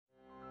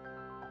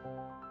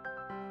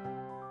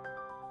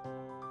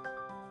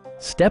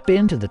Step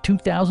into the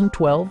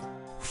 2012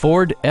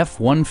 Ford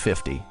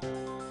F-150.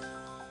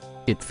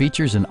 It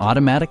features an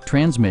automatic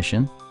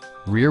transmission,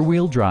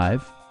 rear-wheel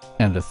drive,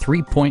 and a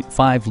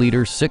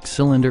 3.5-liter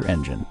six-cylinder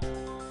engine.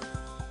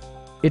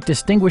 It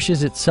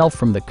distinguishes itself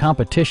from the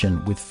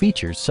competition with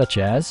features such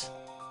as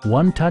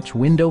one-touch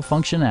window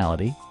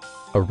functionality,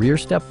 a rear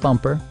step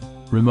bumper,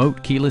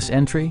 remote keyless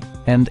entry,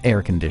 and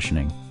air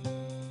conditioning.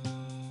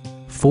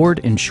 Ford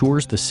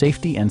ensures the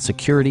safety and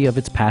security of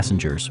its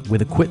passengers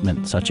with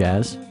equipment such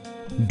as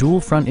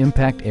dual front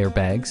impact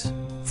airbags,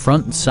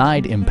 front and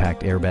side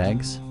impact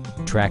airbags,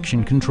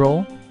 traction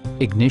control,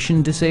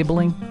 ignition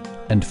disabling,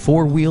 and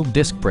four-wheel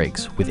disc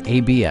brakes with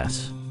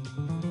ABS.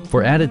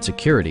 For added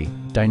security,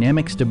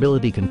 dynamic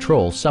stability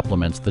control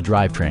supplements the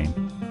drivetrain.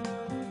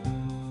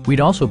 We'd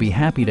also be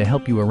happy to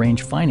help you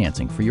arrange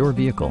financing for your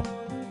vehicle.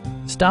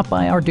 Stop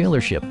by our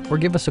dealership or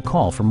give us a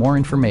call for more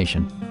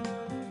information.